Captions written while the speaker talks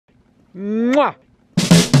Mwah!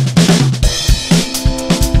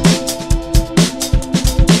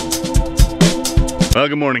 Well,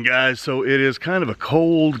 good morning, guys. So it is kind of a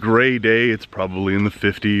cold, gray day. It's probably in the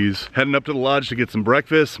 50s. Heading up to the lodge to get some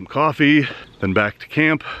breakfast, some coffee, then back to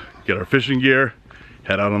camp, get our fishing gear,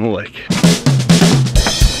 head out on the lake.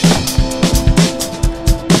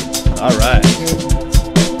 All right.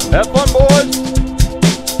 Have fun, boys.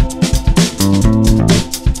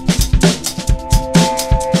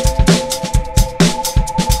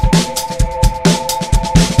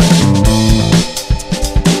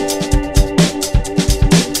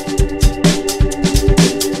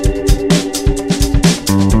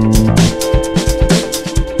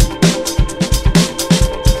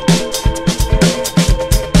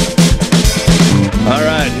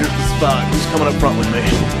 Who's coming up front with me?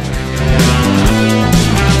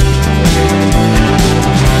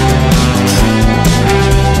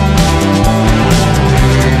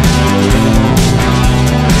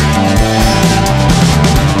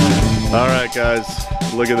 All right, guys,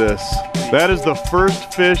 look at this. That is the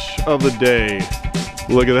first fish of the day.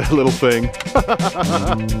 Look at that little thing.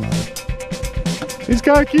 He's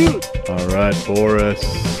kind of cute. All right, Boris.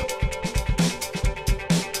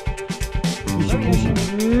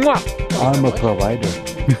 I'm a provider.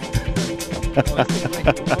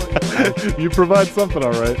 You provide something,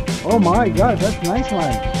 all right. Oh my God, that's a nice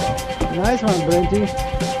one. Nice one, Brenty.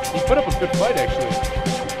 He put up a good fight, actually.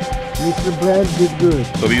 Mr. Brad did good.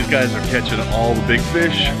 So these guys are catching all the big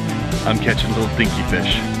fish. I'm catching little dinky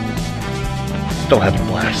fish. Still having a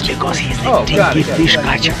blast. Because he's a dinky fish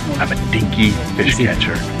catcher. I'm a dinky fish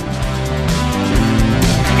catcher.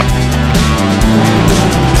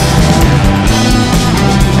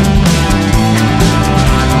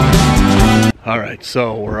 All right,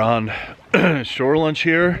 so we're on shore lunch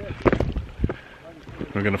here.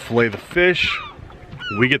 We're gonna fillet the fish.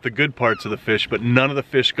 We get the good parts of the fish, but none of the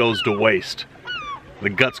fish goes to waste. The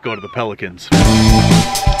guts go to the pelicans.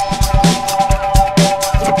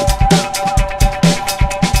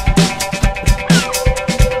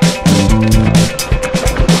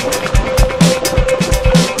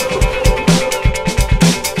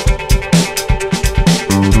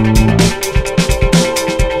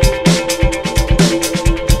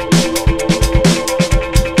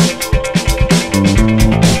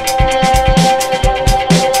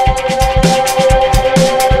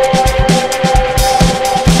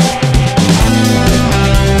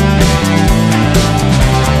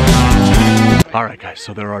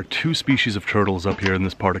 So there are 2 species of turtles up here in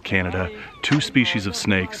this part of Canada, 2 species of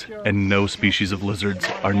snakes, and no species of lizards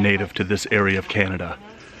are native to this area of Canada.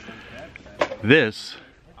 This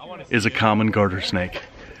is a common garter snake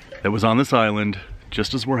that was on this island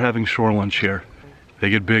just as we're having shore lunch here. They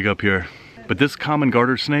get big up here. But this common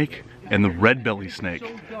garter snake and the Redbelly snake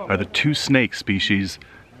are the 2 snake species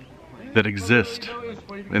that exist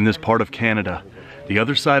in this part of Canada. The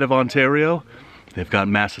other side of Ontario, they've got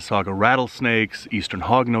Massasauga rattlesnakes, eastern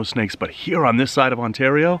hognose snakes, but here on this side of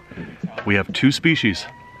Ontario, we have 2 species,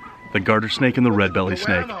 the garter snake and the redbelly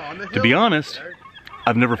snake. To be honest,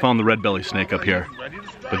 I've never found the redbelly snake up here,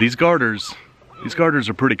 but these garters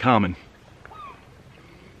are pretty common.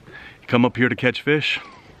 You come up here to catch fish,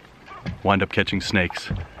 wind up catching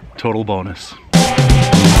snakes. Total bonus.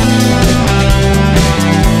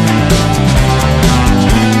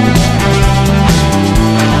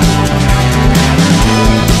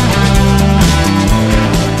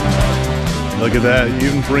 Look at that, you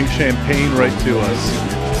even bring champagne right to us.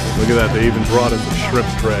 Look at that, they even brought us a shrimp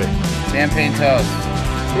tray. Champagne toast.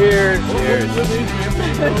 Cheers, cheers.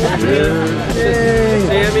 Cheers.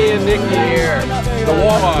 Sammy and Nikki here. The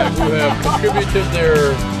walleye who have contributed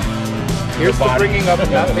their... Here's to bringing up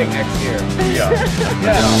nothing next year. Yeah.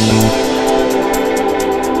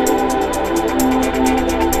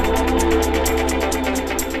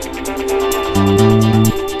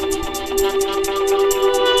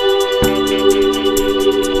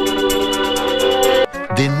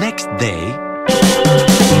 The next day,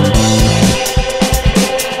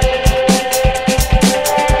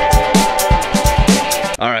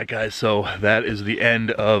 all right, guys, so that is the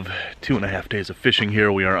end of 2.5 days of fishing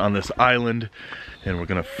here. We are on this island and we're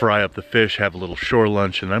gonna fry up the fish, have a little shore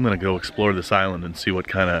lunch, and I'm gonna go explore this island and see what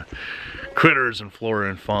kind of critters and flora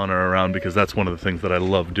and fauna are around, because that's one of the things that I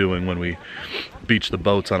love doing when we beach the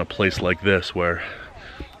boats on a place like this where,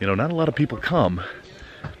 you know, not a lot of people come.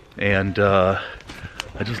 And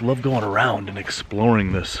I just love going around and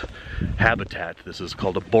exploring this habitat. This is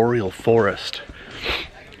called a boreal forest.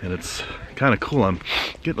 And it's kind of cool. I'm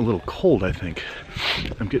getting a little cold, I think.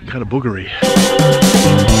 I'm getting kind of boogery.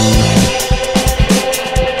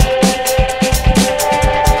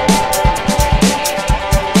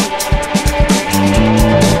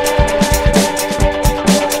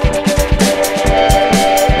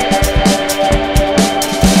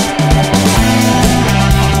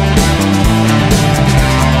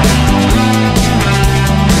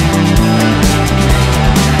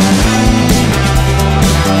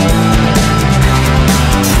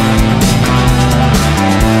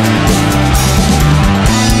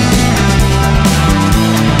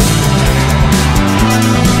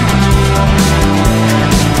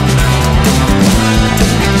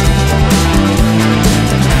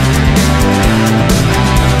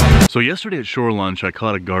 Yesterday at shore lunch, I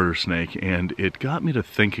caught a garter snake, and it got me to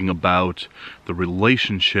thinking about the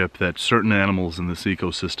relationship that certain animals in this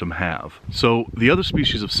ecosystem have. So the other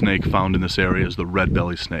species of snake found in this area is the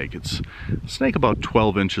Redbelly snake. It's a snake about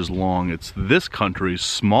 12 inches long. It's this country's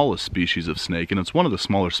smallest species of snake, and it's one of the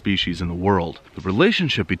smaller species in the world. The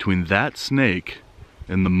relationship between that snake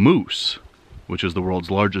and the moose, which is the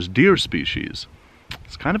world's largest deer species,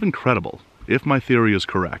 is kind of incredible, if my theory is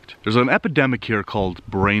correct. There's an epidemic here called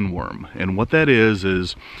brainworm, and what that is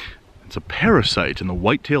it's a parasite, and the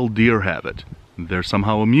white-tailed deer have it. They're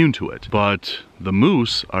somehow immune to it, but the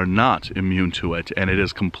moose are not immune to it, and it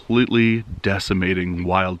is completely decimating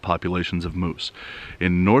wild populations of moose.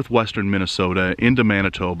 In northwestern Minnesota, into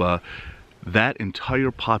Manitoba, that entire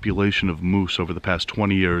population of moose over the past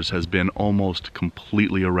 20 years has been almost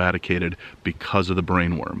completely eradicated because of the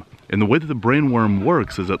brainworm. And the way that the brainworm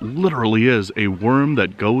works is it literally is a worm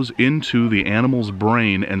that goes into the animal's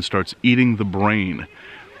brain and starts eating the brain.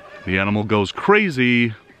 The animal goes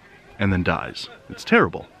crazy and then dies. It's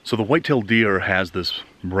terrible. So the white-tailed deer has this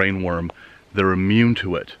brainworm. They're immune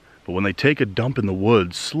to it. But when they take a dump in the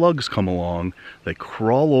woods, slugs come along, they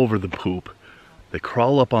crawl over the poop, they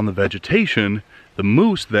crawl up on the vegetation. The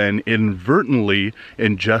moose then inadvertently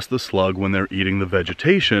ingest the slug when they're eating the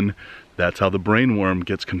vegetation. That's how the brainworm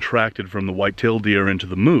gets contracted from the white-tailed deer into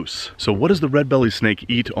the moose. So what does the red-bellied snake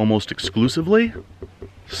eat almost exclusively?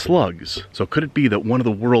 Slugs. So could it be that one of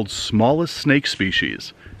the world's smallest snake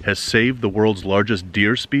species has saved the world's largest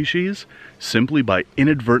deer species simply by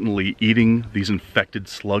inadvertently eating these infected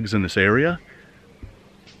slugs in this area?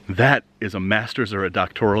 That is a master's or a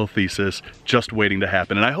doctoral thesis just waiting to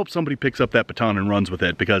happen. And I hope somebody picks up that baton and runs with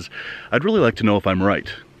it, because I'd really like to know if I'm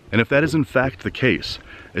right. And if that is in fact the case,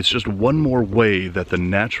 it's just one more way that the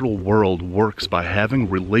natural world works by having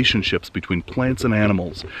relationships between plants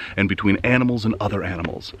and between animals and other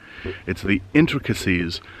animals. It's the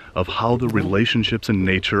intricacies of how the relationships in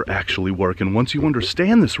nature actually work. And once you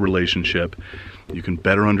understand this relationship, you can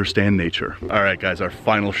better understand nature. All right, guys, our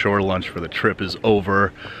final shore lunch for the trip is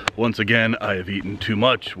over. Once again, I have eaten too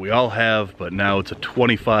much. We all have, but now it's a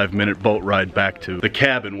 25-minute boat ride back to the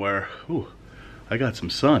cabin where, I got some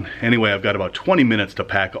sun. Anyway, I've got about 20 minutes to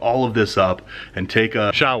pack all of this up and take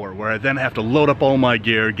a shower, where I then have to load up all my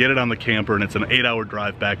gear, get it on the camper, and it's an 8-hour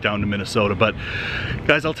drive back down to Minnesota. But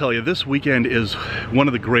guys, I'll tell you, this weekend is one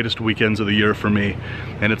of the greatest weekends of the year for me,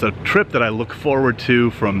 and it's a trip that I look forward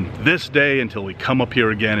to from this day until we come up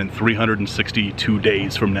here again in 362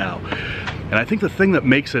 days from now. And I think the thing that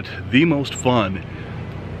makes it the most fun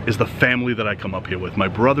is the family that I come up here with, my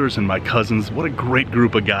brothers and my cousins. What a great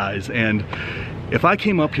group of guys. And if I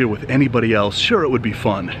came up here with anybody else, sure, it would be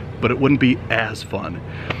fun, but it wouldn't be as fun.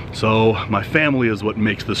 So my family is what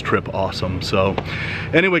makes this trip awesome. So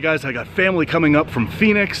anyway, guys, I got family coming up from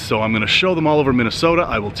Phoenix, so I'm gonna show them all over Minnesota.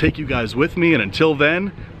 I will take you guys with me, and until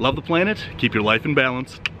then, love the planet, keep your life in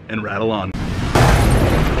balance, and rattle on.